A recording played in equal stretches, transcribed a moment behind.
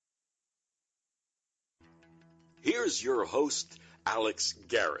Here's your host, Alex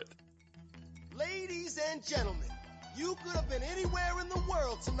Garrett. Ladies and gentlemen, you could have been anywhere in the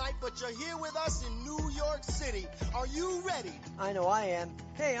world tonight, but you're here with us in New York City. Are you ready? I know I am.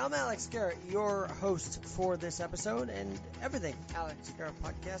 Hey, I'm Alex Garrett, your host for this episode and everything Alex Garrett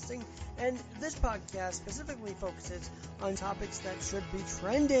Podcasting. And this podcast specifically focuses on topics that should be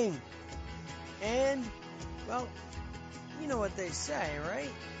trending. And, well, you know what they say,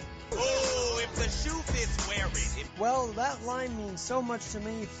 right? Oh, if the shoe fits, wear it. Well, that line means so much to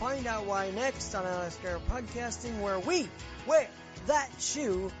me. Find out why next on Alex Garrett Podcasting, where we wear that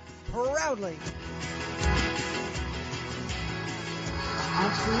shoe proudly.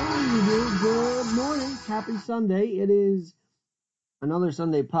 Absolutely, we do. Good morning. Happy Sunday. It is another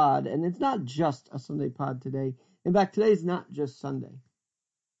Sunday pod, and it's not just a Sunday pod today. In fact, today's not just Sunday.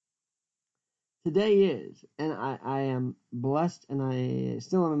 Today is, and I am blessed, and I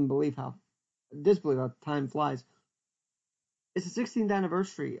still am in disbelief how time flies. It's the 16th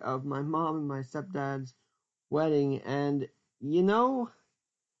anniversary of my mom and my stepdad's wedding, and you know,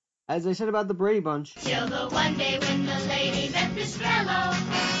 as I said about the Brady Bunch, till the one day when the lady met this fellow,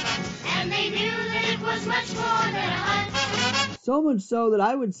 and they knew that it was much more than a hunt. So much so that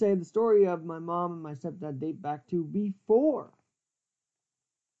I would say the story of my mom and my stepdad date back to before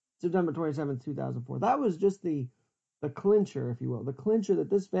September 27th, 2004. That was just the clincher, if you will. The clincher that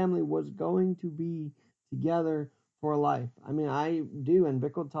this family was going to be together for life. I mean, I do, and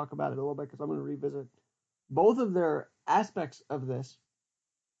Vic will talk about it a little bit because I'm going to revisit both of their aspects of this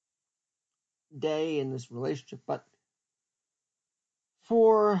day and this relationship. But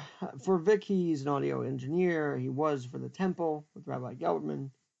for Vic, he's an audio engineer. He was for the Temple with Rabbi Gelberman.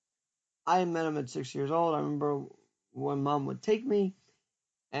 I met him at 6 years old. I remember when Mom would take me,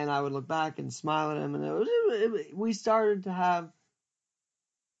 and I would look back and smile at him, and we started to have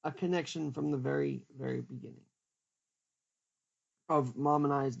a connection from the very, very beginning of Mom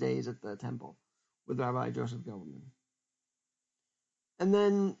and I's days at the Temple with Rabbi Joseph Gelberman. And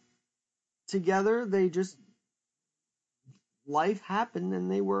then together, life happened, and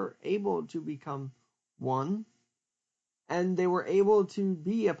they were able to become one, and they were able to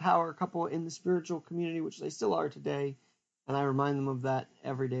be a power couple in the spiritual community, which they still are today. And I remind them of that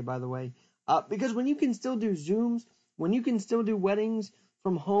every day, by the way. Because when you can still do Zooms, when you can still do weddings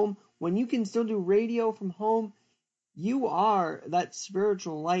from home, when you can still do radio from home, you are that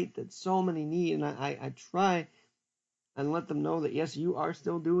spiritual light that so many need. And I try and let them know that, yes, you are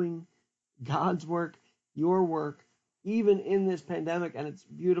still doing God's work, your work, even in this pandemic. And it's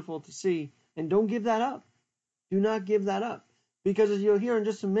beautiful to see. And don't give that up. Do not give that up. Because as you'll hear in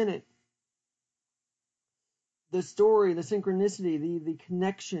just a minute, the story, the synchronicity, the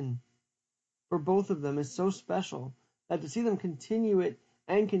connection for both of them is so special that to see them continue it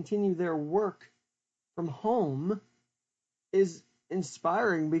and continue their work from home is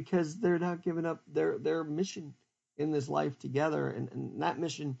inspiring, because they're not giving up their mission in this life together, and that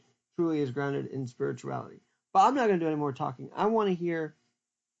mission truly is grounded in spirituality. But I'm not going to do any more talking. I want you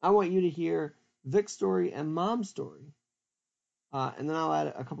to hear Vic's story and Mom's story, and then I'll add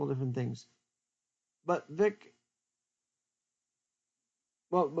a couple different things. But Vic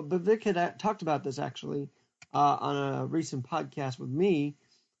had talked about this actually on a recent podcast with me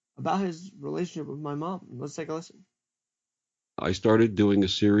about his relationship with my mom. Let's take a listen. I started doing a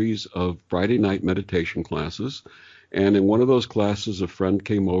series of Friday night meditation classes, and in one of those classes, a friend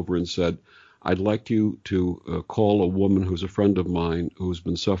came over and said, I'd like you to call a woman who's a friend of mine who's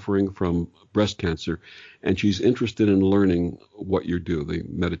been suffering from breast cancer, and she's interested in learning what you do, the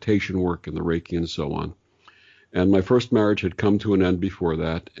meditation work and the Reiki and so on. And my first marriage had come to an end before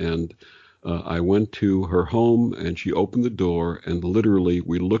that, and I went to her home, and she opened the door, and literally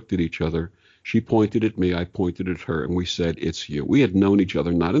we looked at each other. She pointed at me, I pointed at her, and we said, it's you. We had known each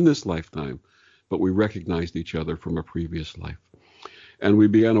other, not in this lifetime, but we recognized each other from a previous life. And we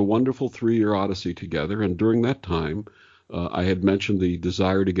began a wonderful 3-year odyssey together, and during that time, I had mentioned the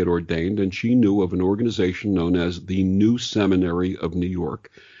desire to get ordained, and she knew of an organization known as the New Seminary of New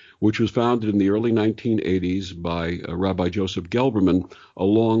York, which was founded in the early 1980s by Rabbi Joseph Gelberman,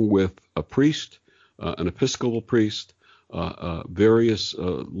 along with a priest, an Episcopal priest, various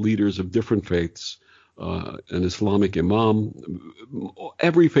leaders of different faiths, an Islamic imam.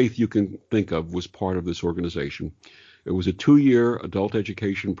 Every faith you can think of was part of this organization. It was a 2-year adult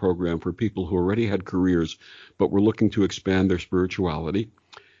education program for people who already had careers but were looking to expand their spirituality.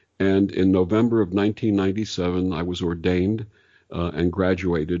 And in November of 1997, I was ordained and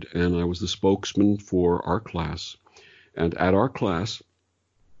graduated, and I was the spokesman for our class. And at our class,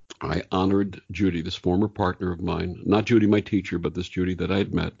 I honored Judy, this former partner of mine, not Judy, my teacher, but this Judy that I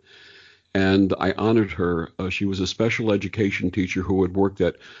had met. and I honored her. She was a special education teacher who had worked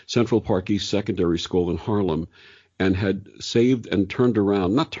at Central Park East Secondary School in Harlem and had saved and turned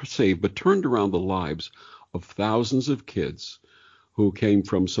around, not saved, but turned around the lives of thousands of kids who came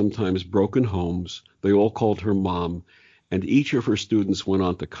from sometimes broken homes. They all called her mom, and each of her students went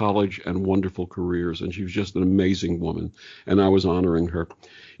on to college and wonderful careers, and she was just an amazing woman, and I was honoring her.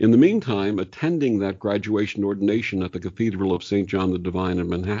 In the meantime, attending that graduation ordination at the Cathedral of St. John the Divine in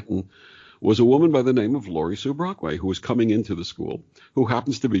Manhattan was a woman by the name of Laurie Sue Brockway, who was coming into the school, who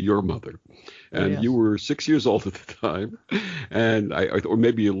happens to be your mother. And yes. You were 6 years old at the time, and or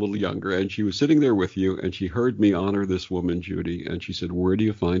maybe a little younger, and she was sitting there with you, and she heard me honor this woman, Judy, and she said, "Where do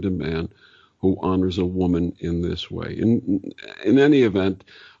you find a man who honors a woman in this way?" In any event,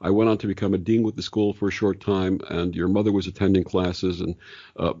 I went on to become a dean with the school for a short time, and your mother was attending classes, and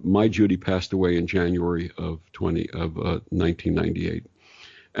my Judy passed away in January of 1998.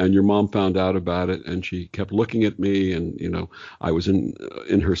 And your mom found out about it, and she kept looking at me, and I was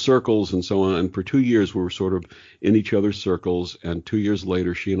in her circles and so on. And for 2 years, we were sort of in each other's circles. And 2 years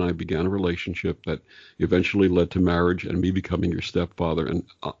later, she and I began a relationship that eventually led to marriage and me becoming your stepfather. And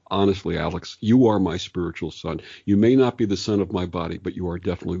honestly, Alex, you are my spiritual son. You may not be the son of my body, but you are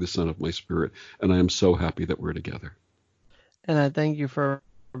definitely the son of my spirit. And I am so happy that we're together. And I thank you for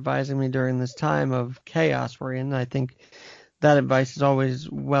advising me during this time of chaos we're in. I think that advice is always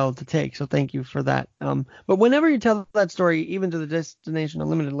well to take, so thank you for that. But whenever you tell that story, even to the Destination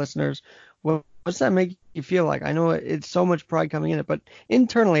Unlimited listeners, what's that make you feel like? I know it's so much pride coming in it, but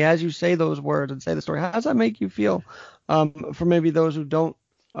internally, as you say those words and say the story, how does that make you feel for maybe those who don't,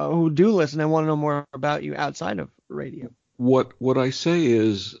 who do listen and want to know more about you outside of radio? What I say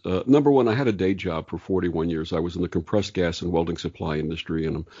is, number one, I had a day job for 41 years. I was in the compressed gas and welding supply industry,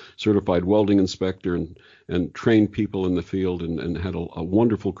 and I'm certified welding inspector and trained people in the field and had a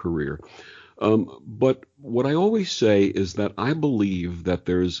wonderful career. But what I always say is that I believe that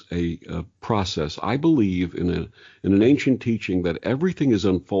there's a process. I believe in an ancient teaching that everything is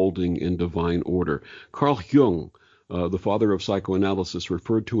unfolding in divine order. Carl Jung, the father of psychoanalysis,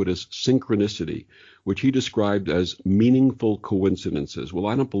 referred to it as synchronicity, which he described as meaningful coincidences. Well,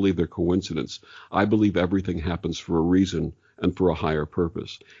 I don't believe they're coincidence. I believe everything happens for a reason and for a higher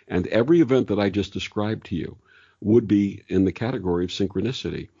purpose. And every event that I just described to you would be in the category of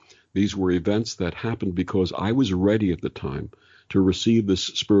synchronicity. These were events that happened because I was ready at the time to receive this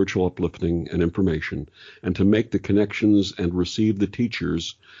spiritual uplifting and information, and to make the connections and receive the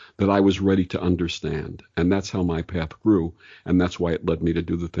teachers that I was ready to understand. And that's how my path grew, and that's why it led me to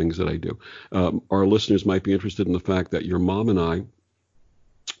do the things that I do. Our listeners might be interested in the fact that your mom and I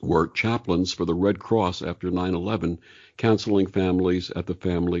were chaplains for the Red Cross after 9/11, counseling families at the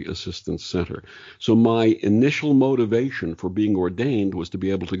Family Assistance Center. So my initial motivation for being ordained was to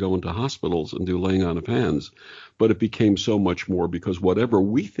be able to go into hospitals and do laying on of hands. But it became so much more, because whatever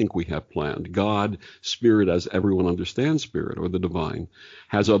we think we have planned, God, Spirit, as everyone understands Spirit, or the divine,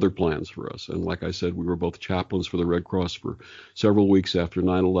 has other plans for us. And like I said, we were both chaplains for the Red Cross for several weeks after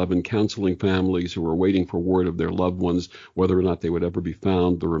 9/11, counseling families who were waiting for word of their loved ones, whether or not they would ever be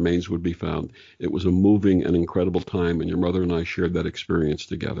found, the remains would be found. It was a moving and incredible time, and your mother and I shared that experience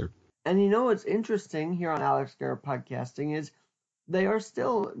together. And what's interesting here on Alex Garrett Podcasting is they are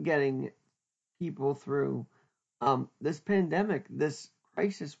still getting people through this pandemic, this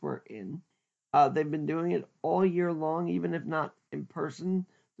crisis we're in. They've been doing it all year long, even if not in person,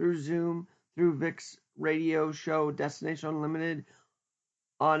 through Zoom, through Vic's radio show, Destination Unlimited,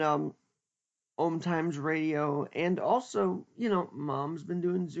 on Om Times Radio, and also, Mom's been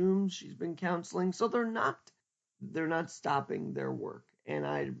doing Zooms, she's been counseling, so they're not stopping their work, and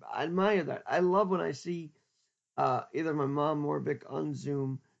I admire that. I love when I see either my mom or Vic on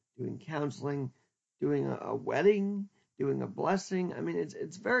Zoom doing counseling, doing a wedding, doing a blessing. I mean,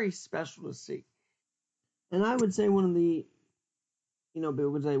 it's very special to see. And I would say one of the, people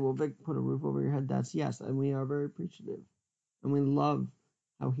would say, well, Vic put a roof over your head. That's yes, and we are very appreciative. And we love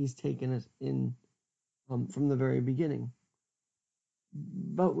how he's taken us in from the very beginning.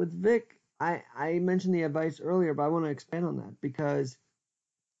 But with Vic, I mentioned the advice earlier, but I want to expand on that, because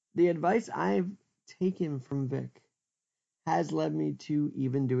the advice I've taken from Vic has led me to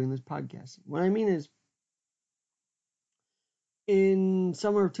even doing this podcast. What I mean is, in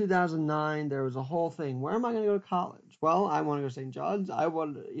summer of 2009, there was a whole thing. Where am I going to go to college? Well, I want to go to St. John's. I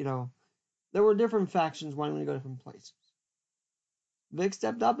want, there were different factions wanting to go to different places. Vic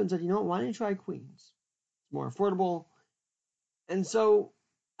stepped up and said, why don't you try Queens? It's more affordable. And so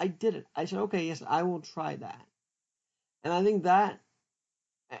I did it. I said, okay, yes, I will try that. And I think that,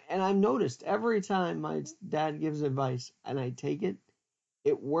 and I've noticed every time my dad gives advice and I take it,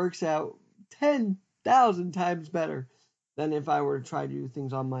 it works out 10,000 times better than if I were to try to do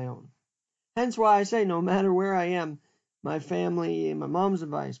things on my own. Hence why I say, no matter where I am, my family, my mom's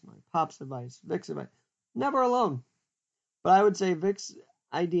advice, my pop's advice, Vic's advice, never alone. But I would say Vic's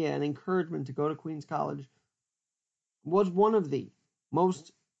idea and encouragement to go to Queens College was one of the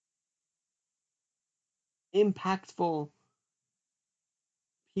most impactful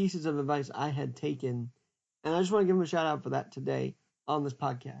pieces of advice I had taken. And I just want to give him a shout out for that today on this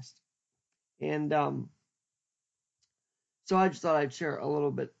podcast. And so I just thought I'd share a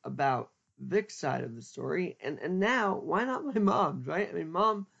little bit about Vic's side of the story. And now, why not my mom's, right? I mean,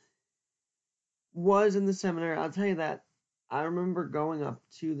 Mom was in the seminary. I'll tell you that. I remember going up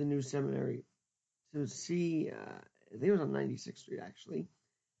to the new seminary to see, I think it was on 96th Street, actually.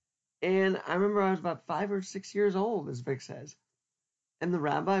 And I remember I was about 5 or 6 years old, as Vic says. And the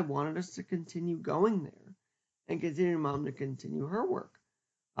rabbi wanted us to continue going there and continue Mom to continue her work,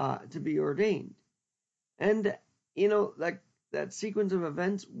 to be ordained. And, you know, like that sequence of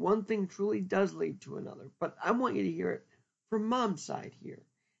events, one thing truly does lead to another. But I want you to hear it from Mom's side here,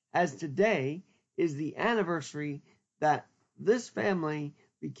 as today is the anniversary that this family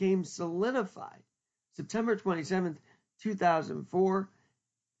became solidified. September 27th, 2004.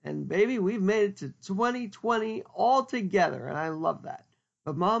 And baby, we've made it to 2020 all together, and I love that.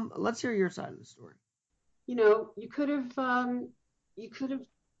 But Mom, let's hear your side of the story. You know, you could have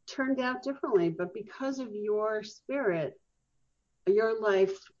turned out differently, but because of your spirit, your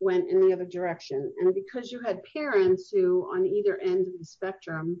life went in the other direction. And because you had parents who, on either end of the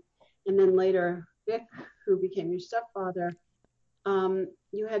spectrum, and then later Vic, who became your stepfather,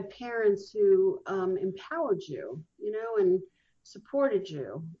 you had parents who empowered you, you know, and supported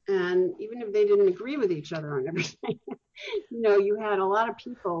you. And even if they didn't agree with each other on everything, you know, you had a lot of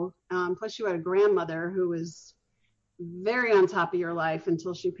people, plus you had a grandmother who was very on top of your life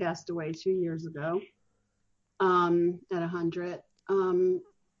until she passed away 2 years ago, at 100.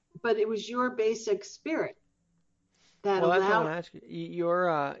 But it was your basic spirit that Well, that's what I allowed. want to ask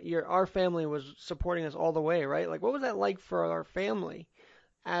you. Our family was supporting us all the way, right? Like, what was that like for our family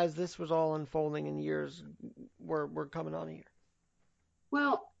as this was all unfolding and years were coming on here?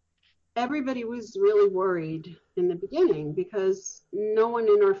 Well, everybody was really worried in the beginning because no one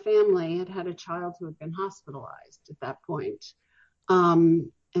in our family had had a child who had been hospitalized at that point.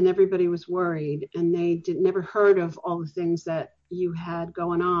 And everybody was worried, and they never heard of all the things that you had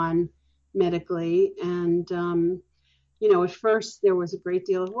going on medically. And, you know, at first there was a great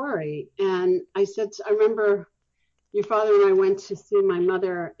deal of worry. And I remember your father and I went to see my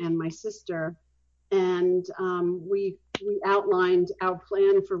mother and my sister, and we outlined our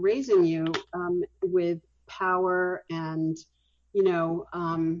plan for raising you, with power and, you know,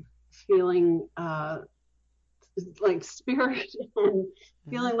 feeling like spirit and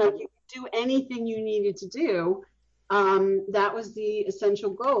feeling like you could do anything you needed to do. That was the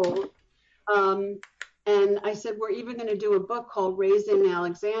essential goal. And I said, we're even going to do a book called Raising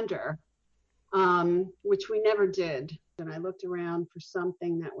Alexander, which we never did. And I looked around for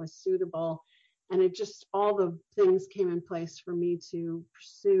something that was suitable, and it just, all the things came in place for me to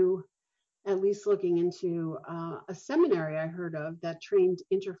pursue, at least looking into a seminary I heard of that trained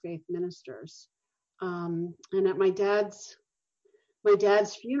interfaith ministers. And at my dad's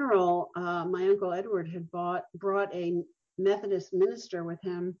funeral, my Uncle Edward had brought a Methodist minister with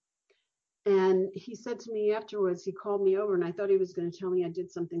him. And he said to me afterwards, he called me over, and I thought he was going to tell me I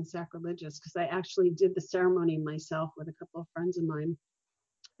did something sacrilegious, because I actually did the ceremony myself with a couple of friends of mine.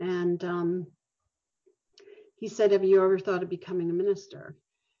 And he said, have you ever thought of becoming a minister?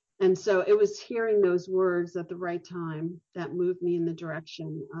 And so it was hearing those words at the right time that moved me in the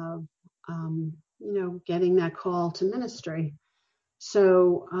direction of, you know, getting that call to ministry.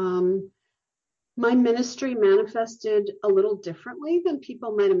 So my ministry manifested a little differently than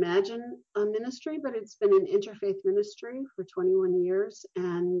people might imagine a ministry, but it's been an interfaith ministry for 21 years.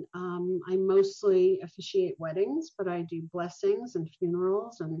 And I mostly officiate weddings, but I do blessings and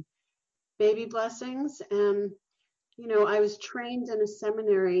funerals and baby blessings. And, you know, I was trained in a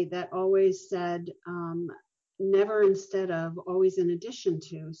seminary that always said, never instead of, always in addition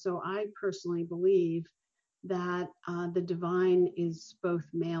to. So I personally believe that the divine is both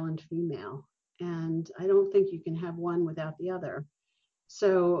male and female. And I don't think you can have one without the other.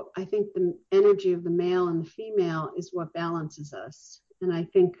 So I think the energy of the male and the female is what balances us. And I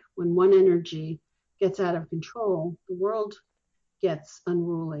think when one energy gets out of control, the world gets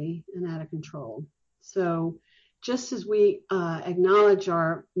unruly and out of control. So just as we acknowledge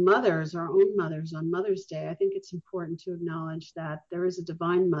our mothers, our own mothers on Mother's Day, I think it's important to acknowledge that there is a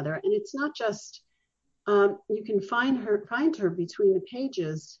divine mother. And it's not just You can find her between the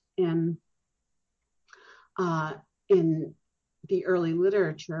pages in the early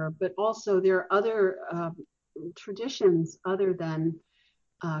literature, but also there are other traditions other than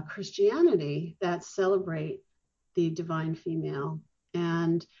Christianity that celebrate the divine female,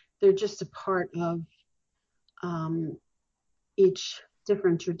 and they're just a part of each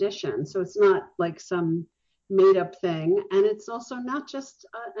different tradition. So it's not like some made up thing, and it's also not just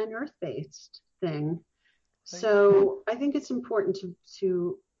an earth-based thing. So I think it's important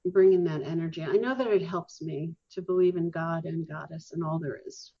to bring in that energy. I know that it helps me to believe in God and Goddess and all there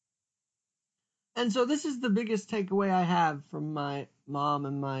is. And so this is the biggest takeaway I have from my mom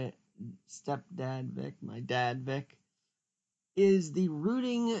and my stepdad, Vic, my dad, Vic, is the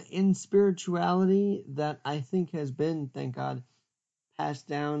rooting in spirituality that I think has been, thank God, passed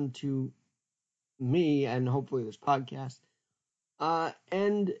down to me and hopefully this podcast.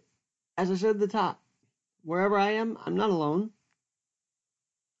 And as I said at the top, wherever I am, I'm not alone.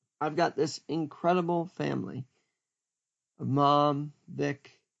 I've got this incredible family of Mom,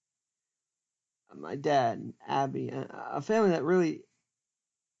 Vic, my dad, Abby, a family that really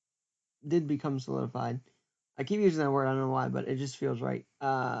did become solidified. I keep using that word, I don't know why, but it just feels right.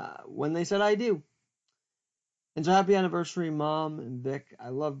 When they said I do. And so happy anniversary, Mom and Vic. I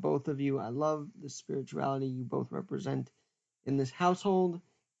love both of you. I love the spirituality you both represent in this household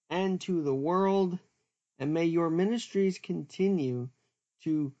and to the world. And may your ministries continue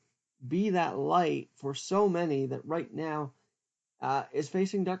to be that light for so many that right now is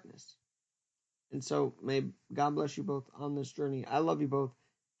facing darkness. And so may God bless you both on this journey. I love you both.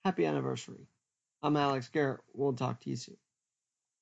 Happy anniversary. I'm Alex Garrett. We'll talk to you soon.